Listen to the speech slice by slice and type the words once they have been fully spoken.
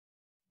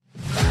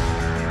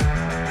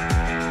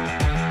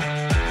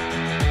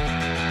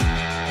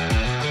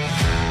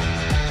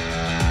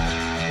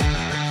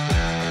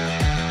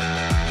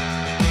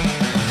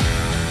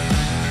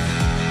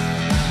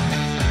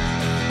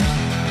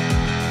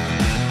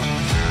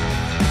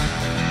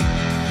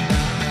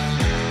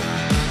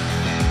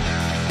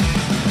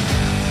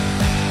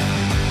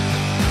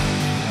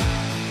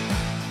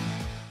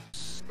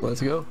Let's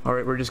go.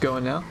 Alright, we're just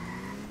going now?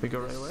 We go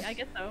right away? Yeah, I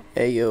guess so.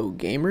 Hey yo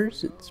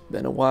gamers, it's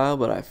been a while,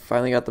 but I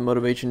finally got the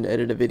motivation to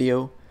edit a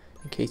video.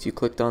 In case you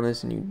clicked on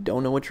this and you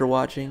don't know what you're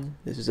watching,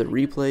 this is a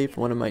replay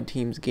for one of my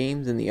team's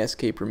games in the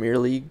SK Premier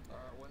League.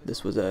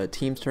 This was a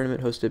teams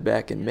tournament hosted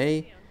back in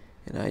May,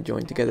 and I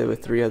joined together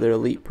with 3 other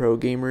elite pro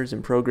gamers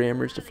and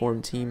programmers to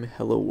form Team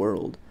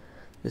HelloWorld.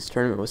 This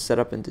tournament was set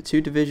up into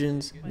 2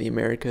 divisions, the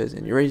Americas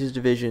and Eurasia's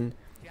division,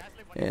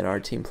 and our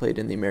team played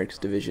in the Americas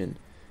division,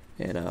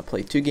 and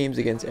played 2 games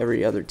against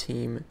every other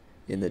team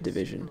in the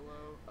division.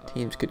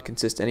 Teams could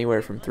consist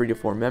anywhere from 3 to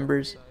 4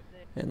 members,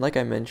 and like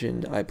I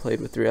mentioned, I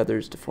played with 3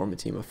 others to form a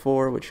team of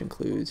 4, which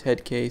includes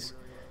Haedcase,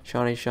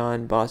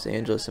 Sean,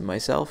 BossAngeles, and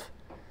myself.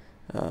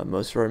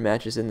 Most of our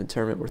matches in the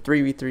tournament were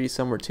 3v3,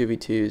 some were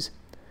 2v2s,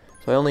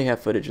 so I only have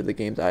footage of the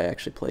games I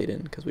actually played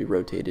in because we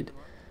rotated.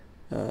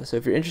 So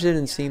if you're interested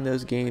in seeing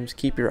those games,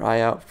 keep your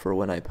eye out for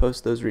when I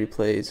post those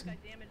replays.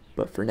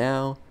 But for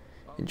now,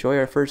 enjoy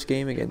our first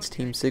game against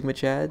Team Sigma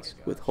Chads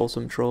with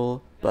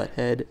WholesomeTroll,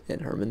 Butthed,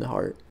 and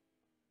HermanTheHeart.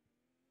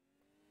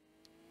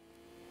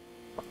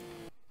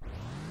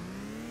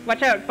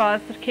 Watch out,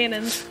 boss. There's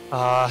cannons.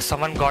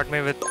 Someone got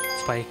me with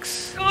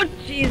spikes. Oh,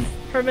 jeez.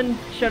 Herman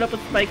showed up with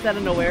spikes out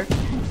of nowhere.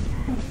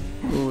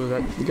 Ooh,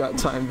 that got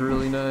timed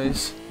really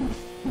nice.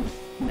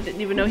 I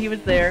didn't even know he was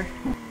there.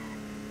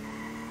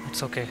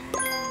 It's okay.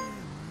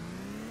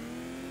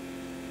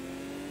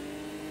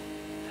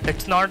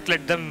 Let's not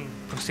let them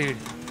proceed.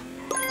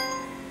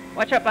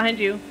 Watch out behind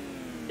you,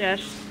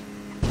 Jash.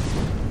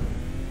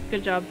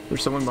 Good job.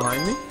 There's someone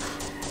behind me?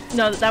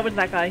 No, that was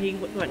that guy. He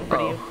went in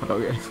front of you. Oh,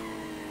 okay.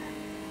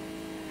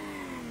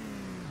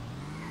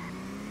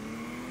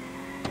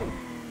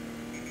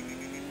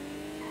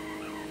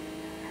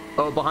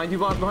 Oh, behind you,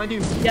 boss, behind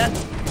you! Yep.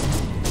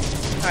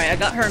 Alright, I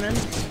got Herman.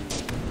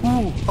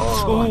 Ooh!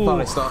 Oh, I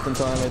thought I stopped in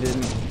time, I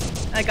didn't.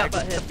 I got The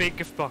Butthead. big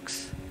gift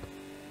box.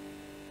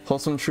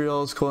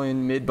 WholesomeTroll is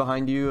calling mid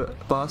behind you,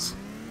 boss.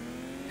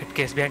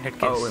 Haedcase, behind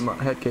Haedcase. Oh, in my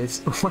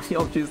Haedcase. Why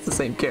y'all choose the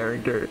same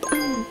character?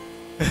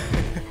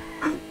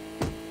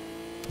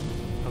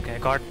 Okay, I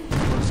got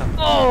some.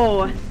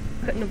 Oh!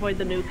 Couldn't avoid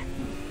the nuke.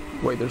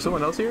 Wait, there's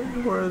someone else here?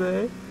 Where are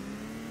they?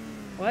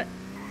 What?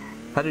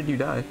 How did you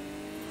die?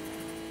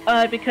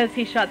 Because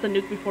he shot the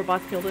nuke before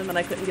boss killed him and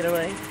I couldn't get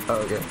away.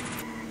 Oh, okay.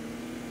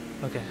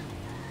 Okay.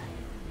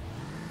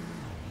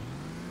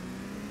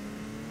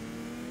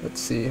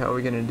 Let's see, how are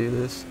we gonna do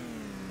this?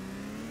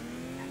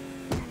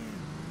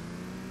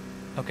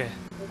 Okay.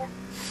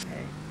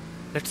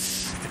 Let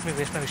me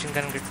waste my machine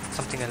gun and get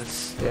something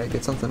else. Yeah,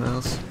 get something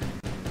else.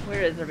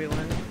 Where is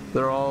everyone?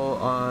 They're all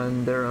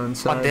on their own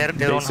side, On their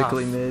own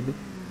basically half. mid.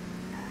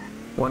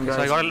 One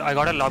guy. So I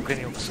got a lob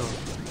grenade, so.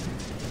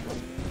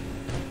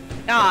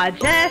 Ah,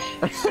 Jash!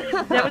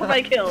 That was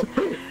my kill.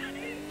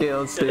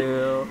 Kill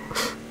still.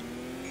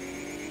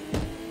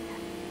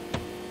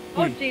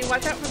 Oh gee,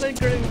 watch out for the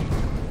groove.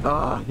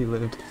 Ah, he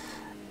lived.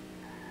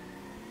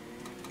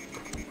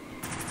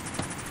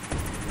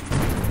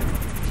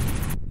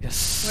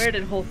 Yes. Where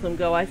did Wholesome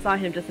go? I saw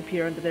him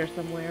disappear under there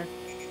somewhere.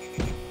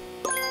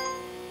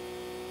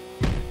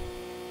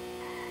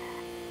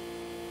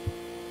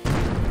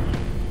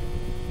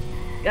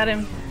 Got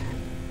him.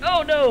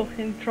 Oh no!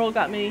 And Troll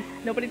got me.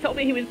 Nobody told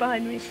me he was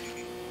behind me.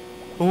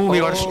 Ooh, we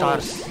got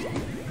stars.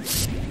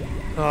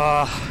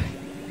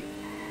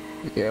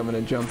 Okay, I'm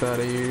gonna jump out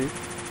of here.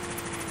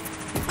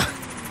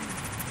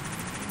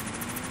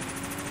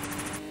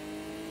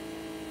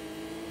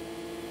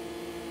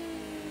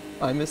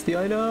 I missed the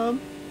item.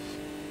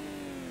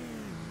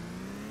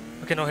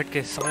 Okay, no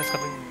Haedcase. Someone is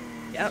coming.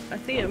 Yep, I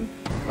see him.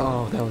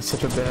 Oh, that was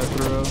such a bad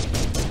throw.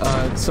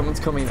 Someone's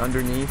coming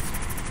underneath.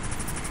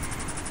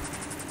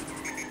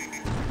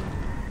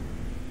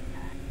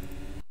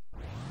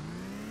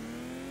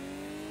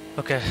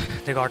 Okay,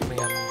 they got me.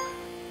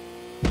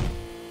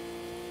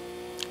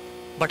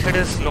 Butthead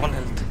is low on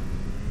health.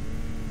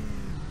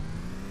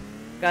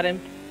 Got him.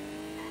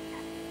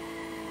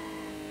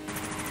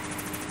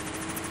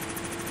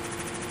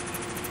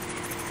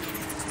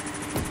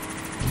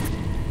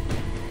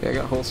 Yeah, I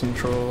got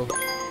WholesomeTroll.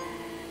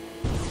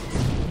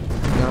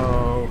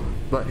 No,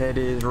 Butthead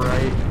is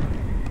right.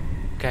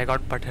 Okay, I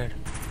got Butthead.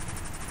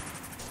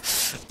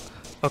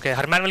 Okay,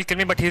 Herman will kill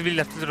me, but he will be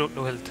left with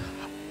low health.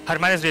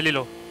 Herman is really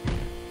low.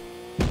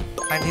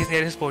 And he's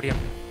near his podium.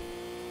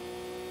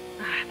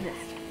 Ah,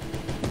 missed.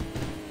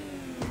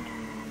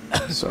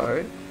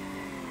 Sorry.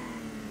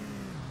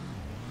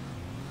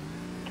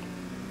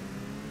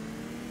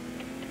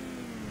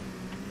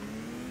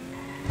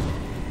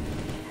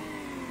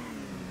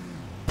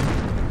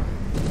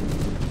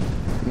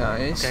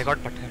 Nice. Okay, I got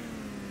Butthead.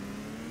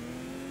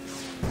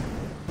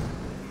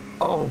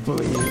 Oh,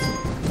 please.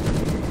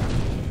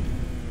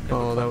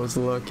 Oh, that was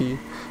lucky.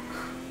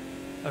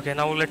 Okay,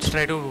 now let's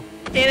try to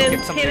Cannon,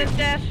 get some cannon,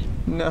 Dash.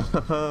 No.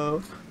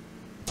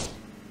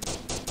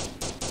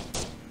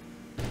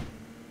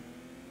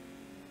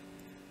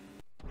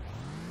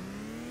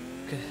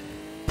 Okay.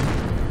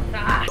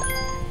 Ah!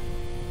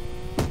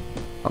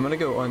 I'm gonna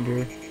go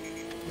under.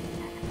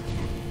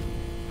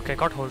 Okay, I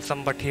got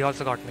Wholesome, but he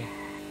also got me.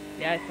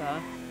 Yeah, I saw.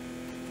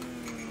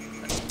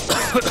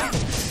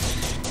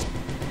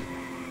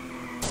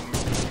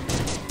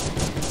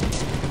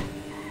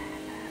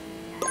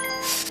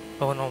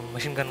 Oh no,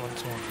 machine gun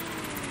once more.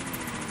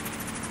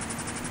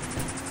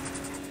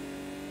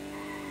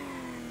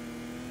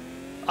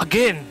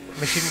 Again,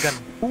 machine gun.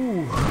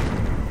 Ooh,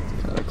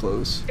 kind of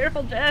close.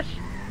 Careful, Jash.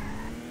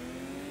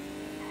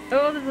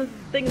 Oh, there's a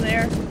thing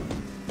there.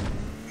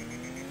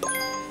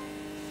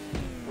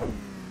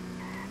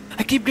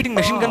 I keep getting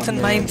machine guns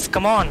and mines.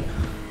 Come on.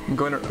 I'm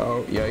going to.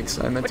 Oh,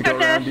 yikes! I meant to Watch go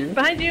out, around Jash! you.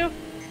 Behind you!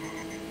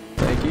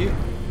 Thank you.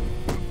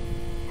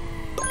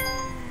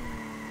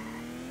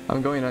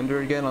 I'm going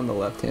under again on the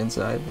left-hand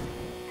side.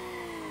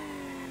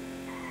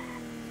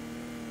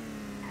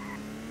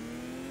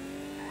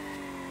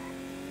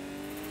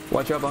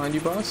 Watch out behind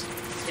you, boss.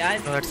 Yeah,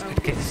 No, that's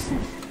Haedcase.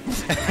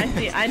 I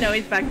see. I know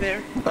he's back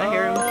there. I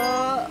hear him.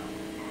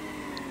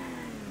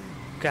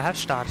 Okay, I have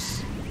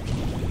stars.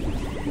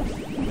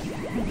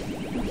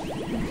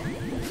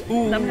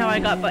 Somehow I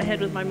got butthead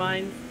with my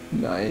mine.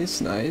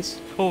 Nice, nice.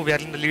 Oh, we are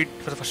in the lead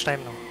for the first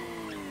time now.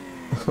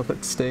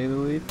 Let's stay in the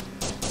lead.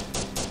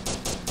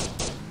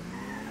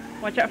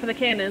 Watch out for the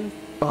cannons.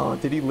 Oh,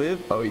 did he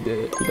live? Oh, he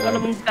did. He died. One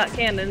of them's got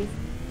cannons.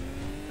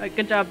 Alright,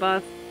 good job,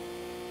 boss.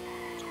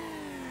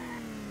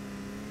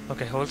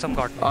 Okay, Wholesome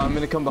got me. I'm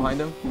gonna come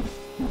behind him.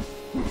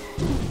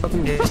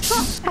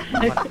 Yes.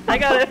 I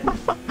got it.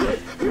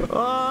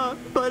 Oh,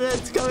 but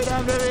it's coming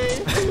after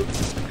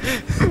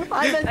me.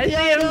 I'm I see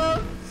him.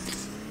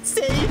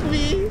 Save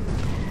me.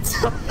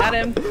 Got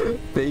him.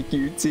 Thank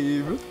you,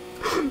 team.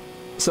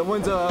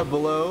 Someone's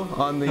below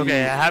on the.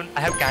 Okay, I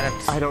have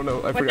cannons. I don't know.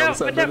 I Watch forgot out! what Watch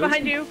side out that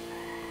behind is. you.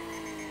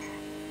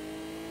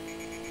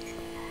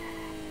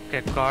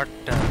 Okay, got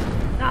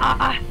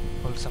Ah!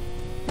 Wholesome.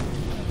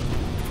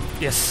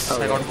 Yes,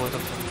 Oh, I got yeah. both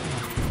of them.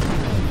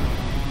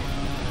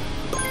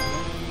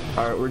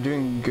 All right, we're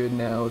doing good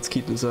now. Let's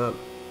keep this up.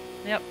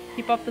 Yep.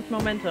 Keep up this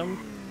momentum.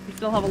 We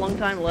still have a long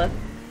time left.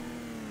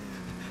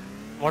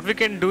 What we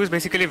can do is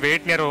basically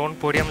wait near our own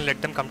podium and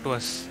let them come to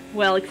us.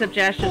 Well, except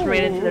Jash just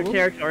ran into their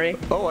territory.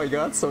 Oh, I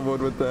got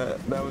someone with that.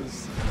 That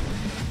was.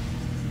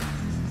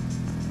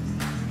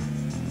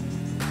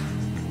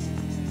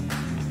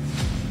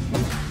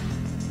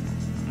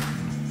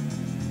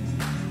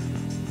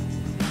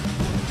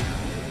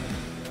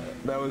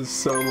 That was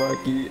so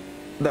lucky.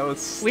 That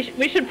was.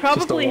 We should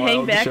probably hang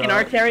wild back in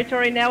our shot.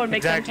 territory now and make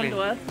Exactly. them come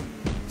to us.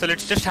 So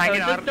let's just hang So in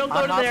just don't go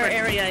our to half their and-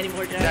 area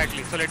anymore, Jash.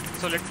 Exactly.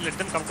 So let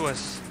them come to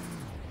us.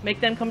 Make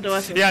them come to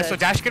us Yeah. instead. So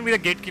Jash can be the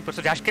gatekeeper.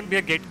 So Jash can be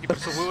a gatekeeper.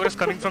 So whoever is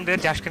coming from there,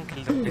 Jash can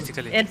kill them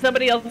basically. And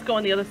somebody else go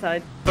on the other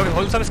side. Okay,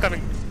 Wholesome is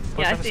coming.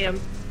 Yeah, I Wholesome is see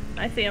him.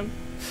 I see him.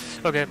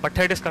 coming. Okay,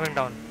 Butthead is coming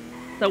down.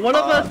 So one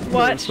of us they're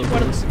watch so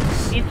one close.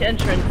 of each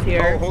entrance Oh,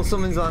 here.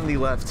 Wholesome's on the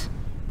left.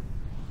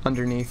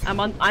 Underneath. I'm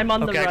on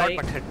the Okay,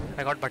 right.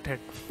 I got Butthead.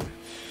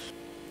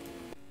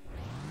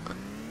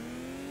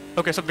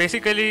 Okay, so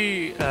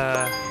basically,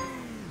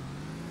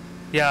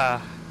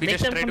 yeah, we Make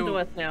just them try come to to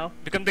us now.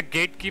 become the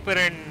gatekeeper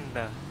and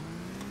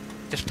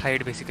just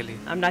hide basically.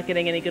 I'm not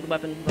getting any good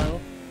weapons though.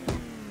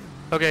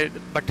 Okay,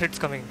 Butthead's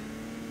coming.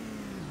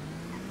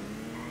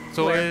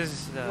 So Where?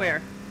 is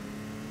Where?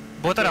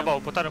 both are Yeah.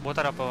 above. Both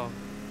are above.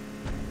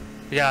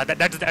 Yeah,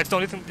 that's the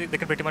only thing they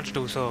can pretty much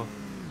do. So.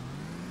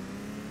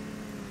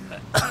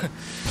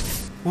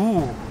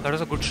 Ooh, that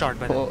was a good shot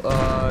by them. Well,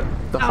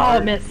 the Oh,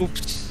 heart. miss.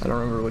 Oops. I don't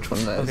remember which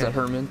one that is. Is Okay. that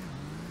Herman?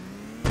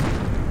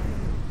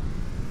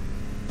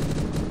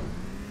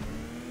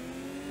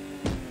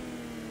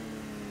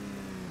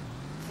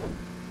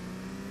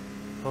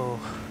 Oh.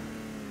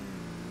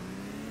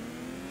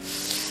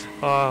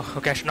 Oh,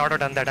 okay, I should not have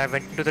done that. I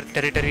went into the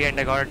territory and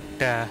I got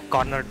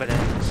cornered by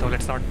them. So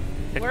let's not.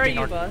 Let Where are me you,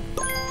 not. boss?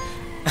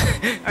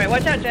 Alright,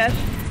 watch out, Jash.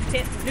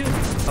 Can't do.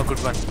 Oh, good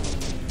one.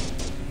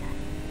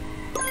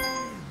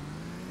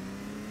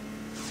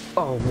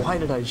 Oh, why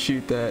did I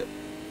shoot that?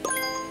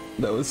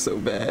 That was so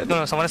bad.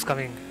 No, someone is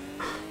coming.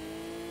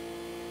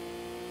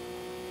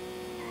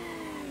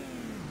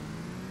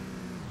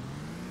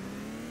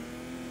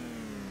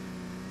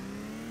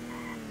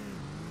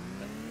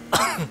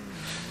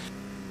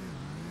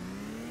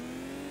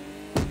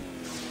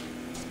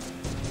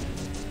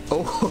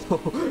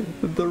 Oh,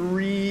 the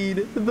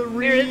reed. The reed.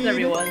 Where is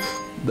everyone?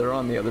 They're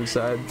on the other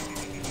side.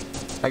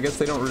 I guess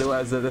they don't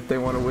realize that if they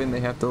want to win, they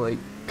have to, like,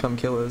 come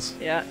kill us.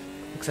 Yeah.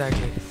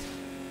 Exactly.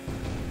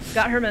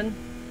 Got Herman.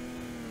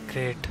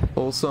 Great.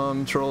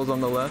 Wholesome trolls on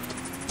the left.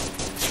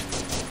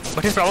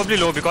 But he's probably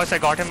low because I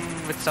got him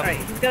with some. Alright,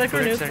 he's got a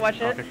bullets Grenouille, and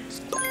watch it.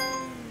 rockets.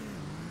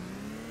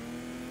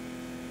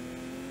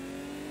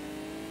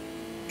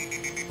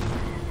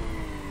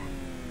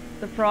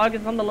 The frog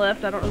is on the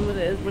left. I don't know who it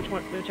is.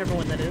 Whichever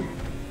one that is.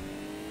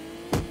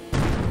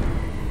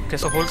 Okay,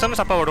 so Wholesome is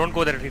up above. Don't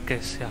go there in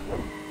case. Yeah.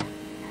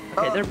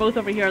 Okay, they're both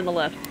over here on the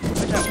left.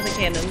 Watch out for the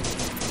cannons.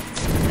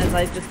 As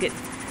I just get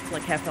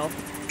like half health.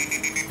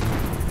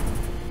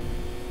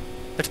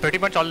 That's pretty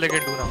much all they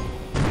can do now.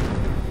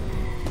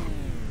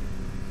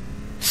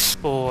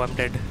 Oh, I'm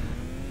dead.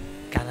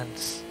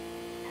 Cannons.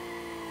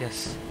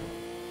 Yes.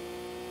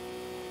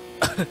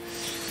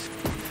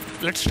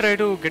 Let's try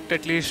to get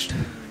at least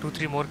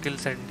 2-3 more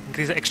kills and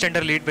extend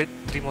our lead by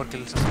 3 more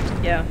kills or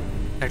something. Yeah.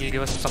 That'll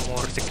give us some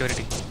more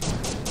security.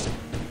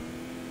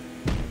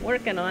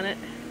 Working on it.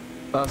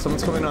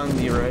 Someone's coming on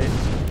the right.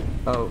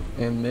 Oh,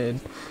 and mid.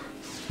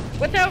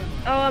 Watch out!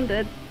 Oh, I'm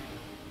dead.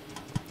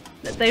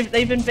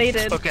 They've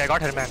invaded. Okay, I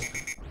got her, man.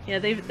 Yeah,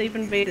 they've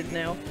invaded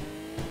now.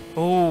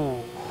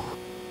 Oh.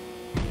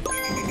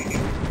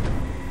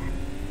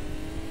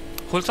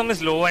 Wholesome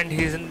is low and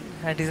he's in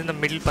the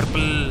middle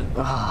purple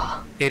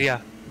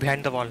area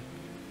behind the wall.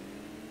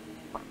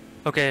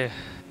 Okay.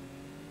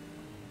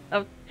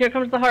 Oh, here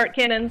comes the heart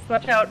cannons.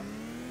 Watch out.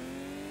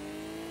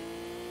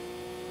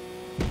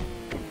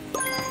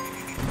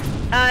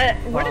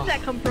 Where did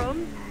that come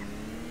from?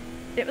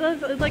 It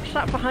was like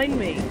shot behind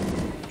me.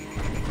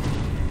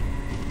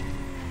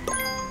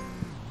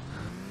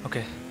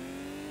 Okay.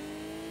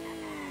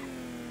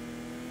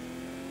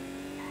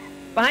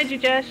 Behind you,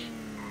 Josh.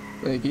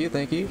 Thank you,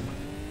 thank you.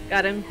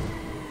 Got him.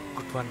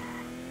 Good one.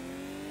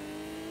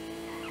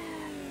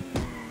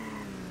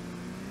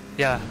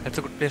 Yeah, that's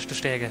a good place to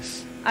stay, I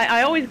guess.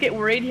 I always get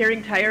worried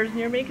hearing tires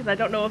near me because I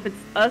don't know if it's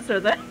us or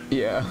them.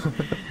 Yeah.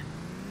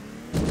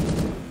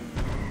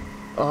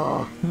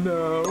 Oh,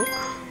 no.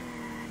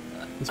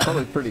 It's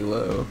probably pretty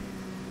low.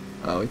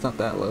 Oh, it's not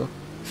that low.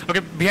 Okay,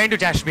 behind you,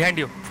 Jash, behind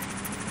you.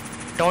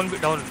 Down.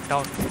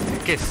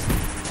 Kiss.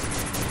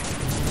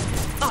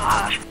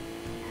 Ah!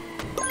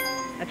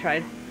 I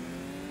tried.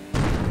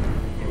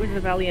 It was a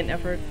valiant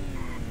effort.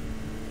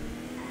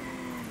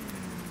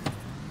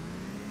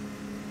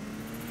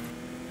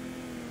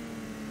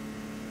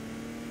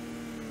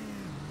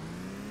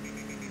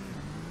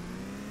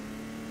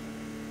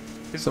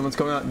 Someone's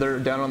coming out. They're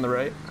down on the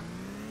right.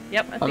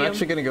 Yep, I see I'm him.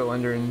 actually gonna go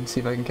under and see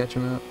if I can catch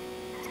him out.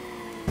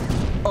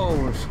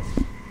 Oh,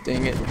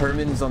 dang it.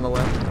 Herman's on the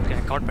left. Okay, I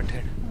got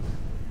butted.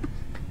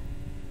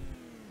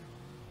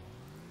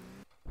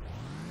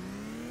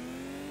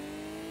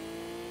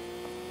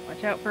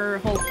 Watch out for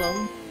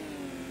Wholesome.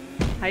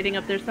 Hiding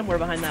up there somewhere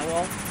behind that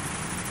wall.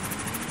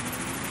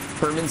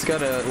 Herman's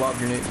got a lob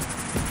grenade.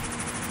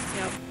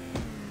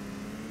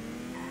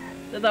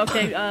 Yep.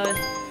 Okay,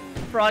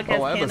 Frog has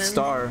Oh, I have cannons. a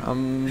star.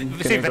 I'm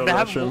See, gonna go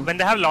rush him. when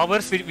they have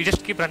lobbers, we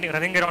just keep running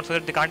around so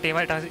that they can't aim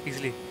at us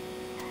easily.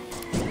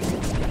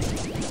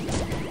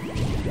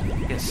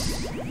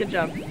 Yes. Good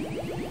job.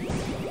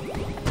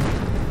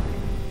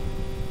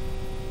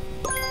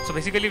 So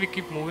basically, we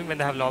keep moving when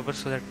they have lobbers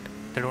so that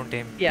they don't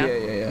aim. Yeah.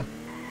 Yeah.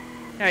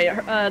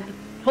 Alright,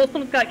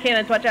 Wholesome's got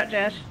cannons. Watch out,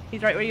 Josh.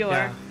 He's right where you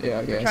are. Yeah,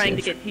 okay. I Trying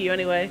see to get to you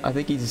anyway. I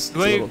think he's a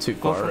Do I little too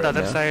go far from right the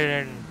other now. side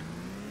and...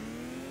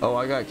 Oh,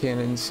 I got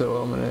cannons, so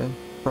I'm gonna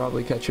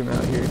probably catch him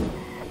out here.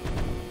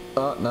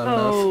 Not enough.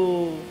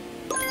 Oh.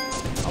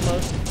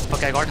 Almost.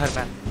 Okay, I got her,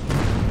 man.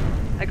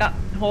 I got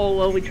whole.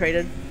 Well, we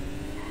traded.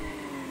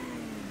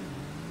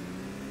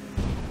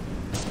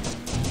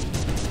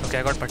 Okay,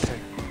 I got butted.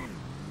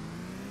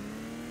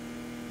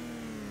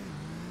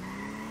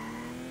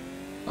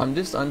 I'm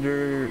just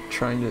under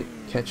trying to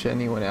catch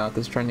anyone out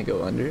that's trying to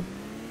go under.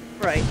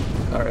 Right.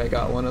 Alright, I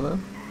got one of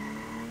them.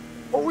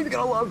 Oh, we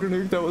got a lob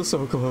grenade. That was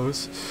so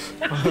close.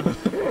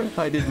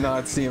 I did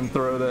not see him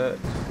throw that.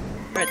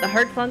 Alright, the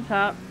heart's on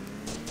top.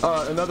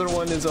 Another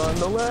one is on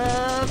the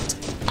left.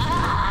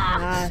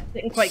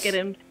 Didn't quite get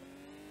him.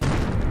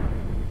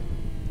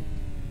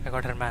 I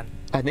got her, man.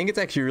 I think it's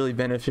actually really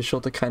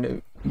beneficial to kind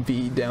of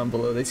be down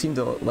below. They seem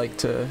to like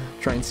to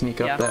try and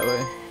sneak up that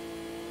way.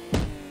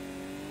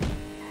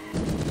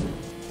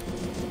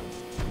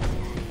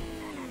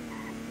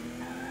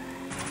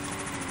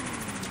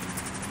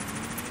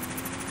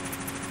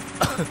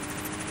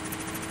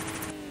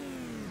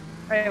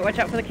 Alright, watch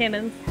out for the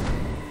cannons.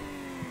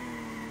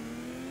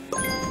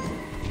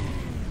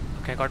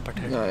 Okay, I got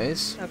butted.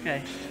 Nice.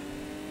 Okay.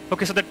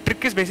 Okay, so the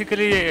trick is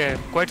basically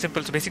quite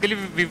simple. So basically,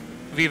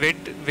 we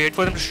wait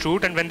for them to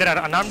shoot, and when they're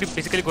unarmed, we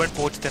basically go and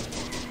poach them.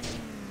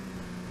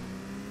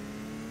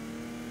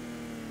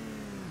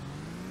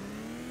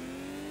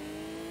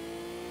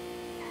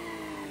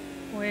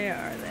 Where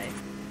are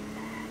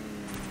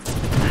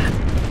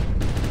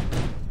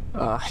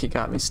they? He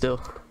got me still.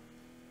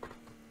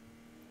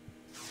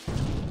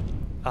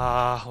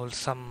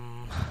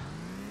 Wholesome.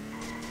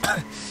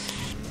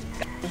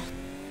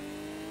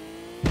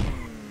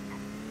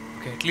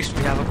 Okay, at least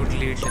we have a good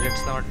lead, so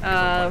let's not...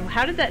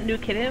 How did that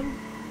nuke hit him?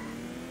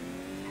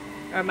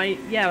 Or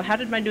how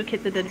did my nuke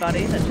hit the dead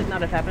body? That should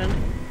not have happened.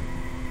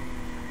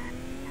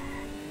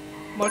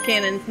 More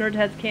cannons. Nerd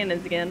has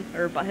cannons again.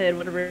 Or butthead,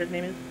 whatever his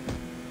name is.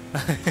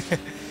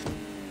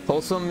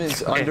 Wholesome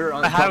is Okay.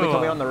 probably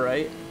coming on the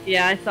right.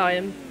 Yeah, I saw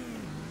him.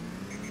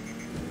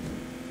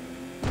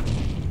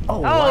 Oh,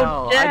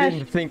 wow. I Dash.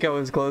 didn't think I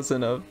was close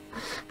enough.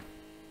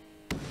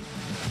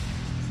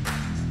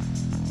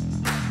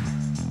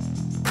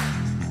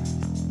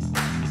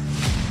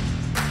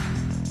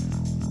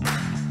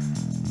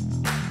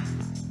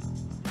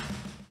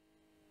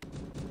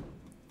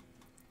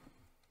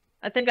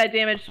 I think I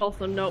damaged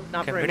Wholesome. Nope,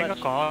 not Okay, I'm very getting a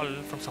much. call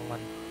from someone.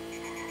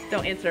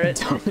 Don't answer it.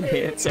 Don't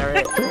answer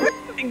it.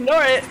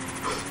 Ignore it.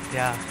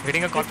 Yeah,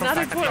 getting a call It's from not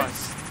Santa important.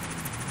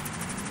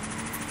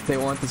 Claus. They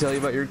want to tell you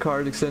about your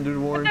car's extended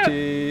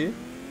warranty.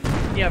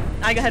 Yep,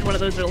 I had one of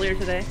those earlier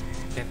today.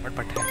 Yeah, not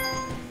butthead.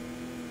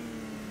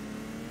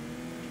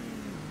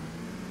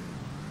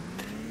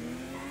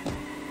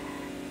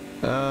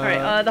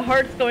 Alright, the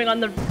heart's going on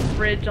the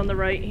bridge on the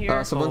right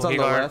here. Someone's on he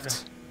the got-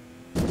 left.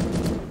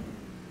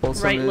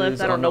 Wholesome Right, left,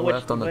 is I don't on know the which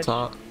left on the which.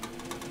 top.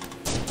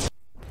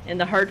 And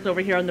the heart's over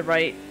here on the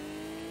right.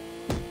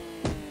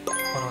 Oh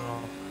no.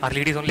 Our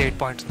lead is only 8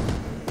 points.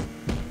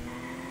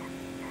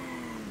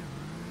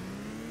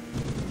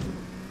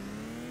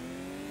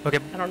 Okay,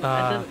 I don't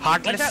know.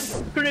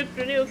 Heartless.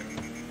 Grenouke.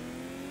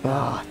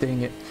 Ah,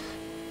 dang it.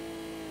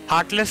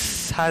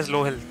 Heartless has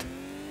low health.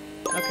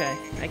 Okay,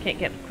 I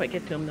can't quite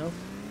get to him though.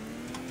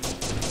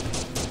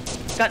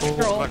 Got Oh,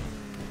 troll. God.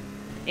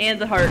 And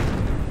the heart.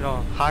 No,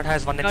 Heart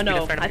has 1 HP Oh no,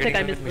 left and I'm I think getting I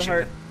him with missed the machine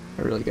heart. gun.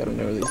 I really gotta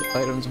know where these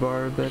items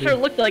bar, Betty. Sure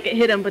looked like it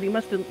hit him, but he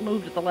must have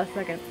moved at the last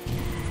second.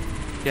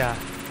 Yeah,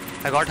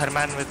 I got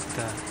Herman with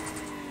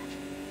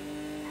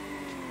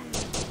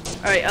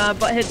Alright,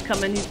 Butthead's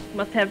coming. He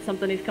must have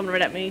something. He's coming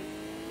right at me.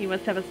 He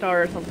must have a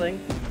star or something.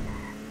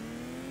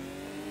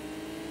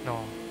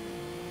 no.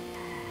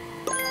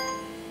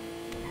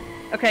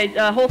 Okay,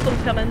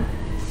 Wholesome's coming.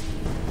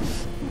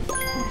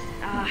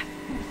 Ah,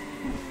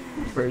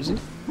 Where is he?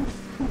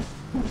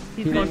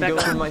 he's He going didn't back go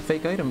up. for my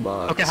fake item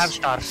box. Okay, I have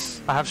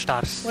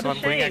stars. What So a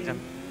I'm going at shame. them.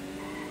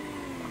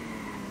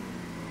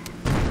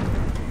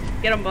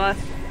 Get him, boss.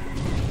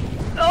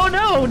 Oh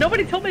no!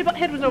 Nobody told me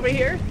Butthead was over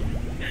here.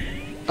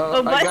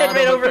 Oh, I Butthead got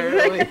right him, over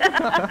apparently.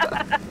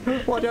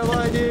 What do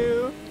I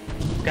do?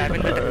 Okay, I'm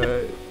in with him.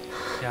 Alright.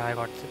 Yeah, I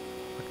got it.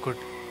 But good.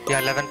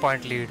 Yeah,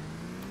 11-point lead.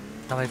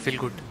 Now I feel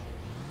good.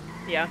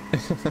 Yeah,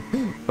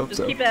 Hope just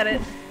so. keep at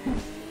it.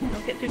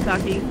 Don't get too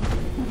cocky.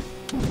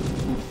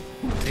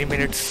 3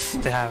 minutes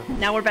they have.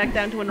 Now we're back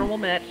down to a normal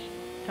match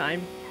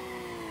time.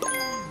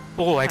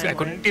 Oh, I Finally.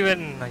 couldn't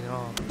even,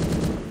 Oh.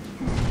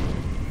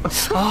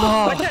 Watch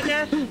out,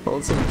 Jash!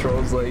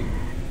 WholesomeTroll's like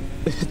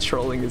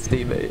trolling his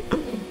teammate.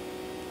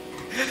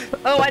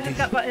 Oh, I just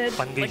got Butthead.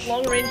 Funny. Like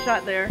long range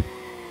shot there.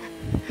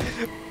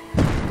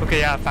 Okay,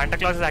 yeah, Santa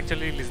Claus is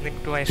actually listening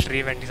to my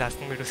stream and he's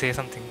asking me to say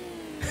something.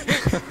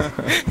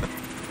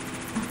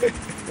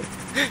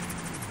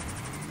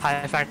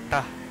 Hi,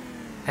 Fanta.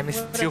 I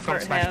missed What you does from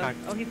Bart Smash have? Card.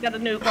 Oh, he's got a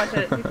nuke. Watch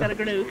it. He's got a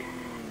grenouke.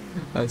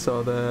 I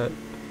saw that.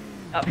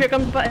 Oh, here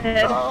comes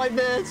Butthead. Oh, I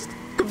missed!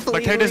 Completely!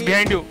 But head is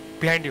behind you.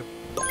 Behind you.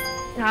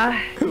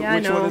 Ah, yeah, I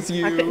Which know. one is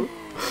you?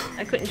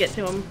 I couldn't get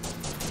to him.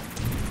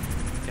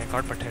 Yeah,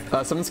 got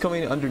butthead. Someone's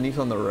coming underneath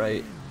on the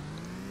right.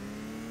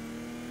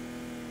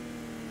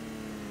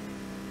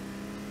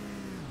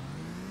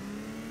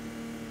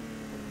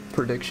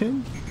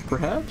 Prediction?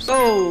 Perhaps?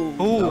 Oh!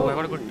 Oh, No. I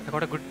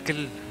got a good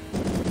kill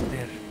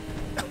there.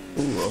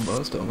 Ooh,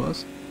 almost.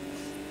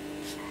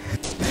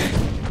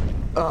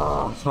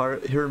 Oh,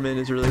 Herman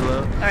is really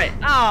low. Alright.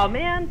 Oh,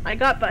 man. I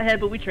got Butthead,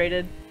 but we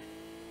traded.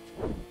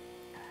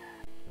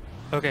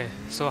 Okay,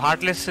 so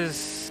Heartless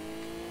is.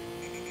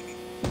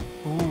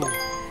 Ooh.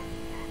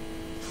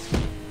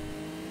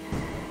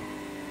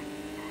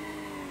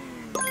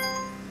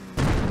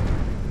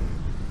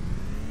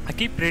 I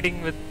keep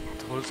trading with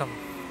Wholesome.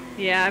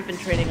 Yeah, I've been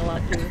trading a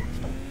lot too.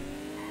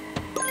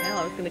 Well,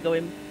 I was gonna go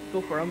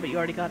for him, but you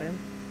already got him.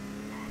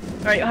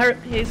 Alright,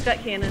 he's got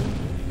cannon.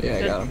 Yeah, I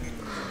Good. got him.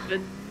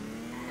 Good.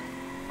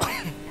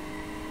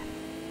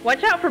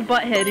 Watch out for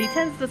Butthead. He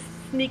tends to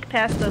sneak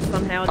past us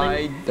somehow. And I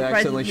then surprises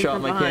accidentally me shot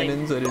from my behind.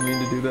 cannons. I didn't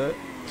mean to do that.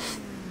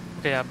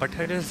 Okay, yeah,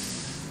 Butthead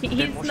is. the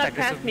He's most snuck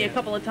aggressive past me a player.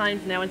 couple of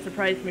times now and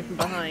surprised me from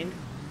behind.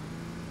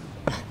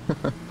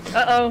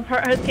 Uh-oh,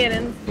 Heart has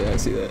cannons. Yeah, I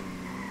see that.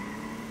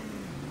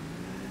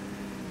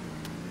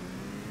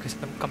 Okay, so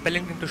I'm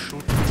compelling him to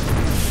shoot.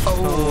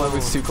 Oh, I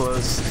was too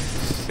close.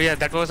 But yeah,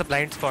 that was a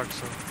blind spot,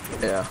 so.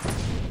 Yeah.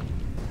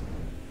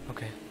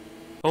 Okay.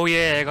 Oh,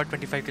 yeah, I got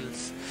 25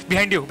 kills.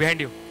 Behind you,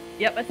 behind you.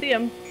 Yep, I see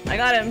him. I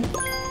got him.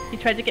 He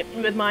tried to get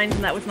me with mines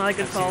and that was not a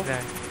good I've call. seen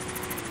that.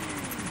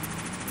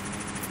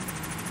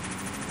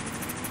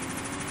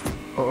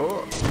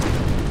 Oh.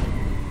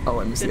 Oh,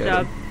 I missed Good the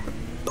job.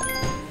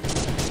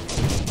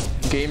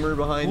 item. Gamer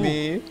behind Ooh.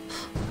 me.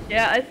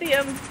 Yeah, I see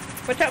him.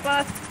 Watch out,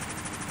 boss.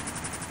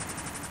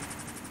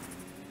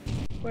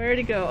 Where'd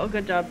he go? Oh,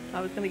 good job.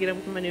 I was gonna get him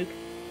with my nuke.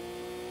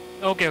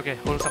 Okay, okay,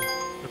 Wholesome.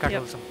 Look at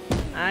Yep. Wholesome.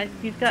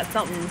 He's got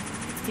something.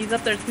 He's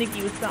up there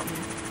sneaky with something.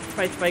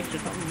 Probably spikes or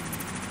something.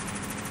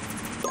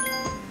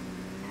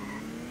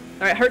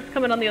 Alright, Hurt's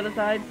coming on the other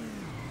side.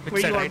 Which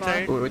Where side, you are, right boss.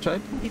 side? Wait, which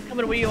side? He's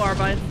coming where you are,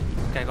 bud.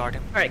 Okay, I got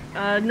him. Alright,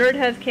 Nerd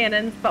has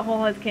cannons,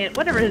 Butthole has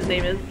whatever his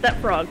name is. That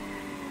frog.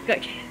 Got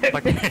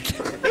Butthead.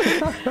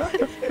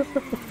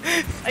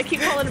 I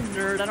keep calling him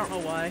Nerd, I don't know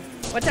why.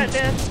 Watch out,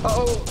 Jess.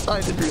 Oh,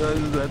 I didn't realize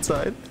it was that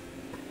side.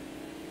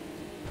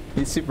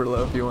 He's super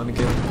low if you want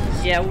to kill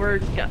him. Yeah, we're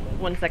got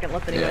 1 second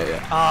left anyway.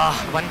 Yeah.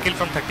 Ah, 1 kill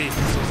from 30.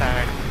 So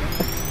sad.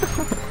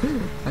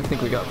 I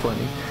think we got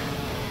plenty.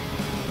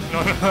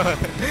 No, no.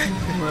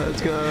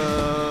 Let's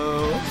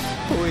go.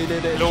 We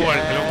did it. Low world,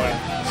 Jack. low world.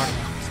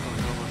 Let's go,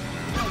 low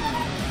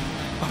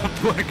world.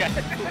 Poor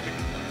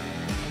guy.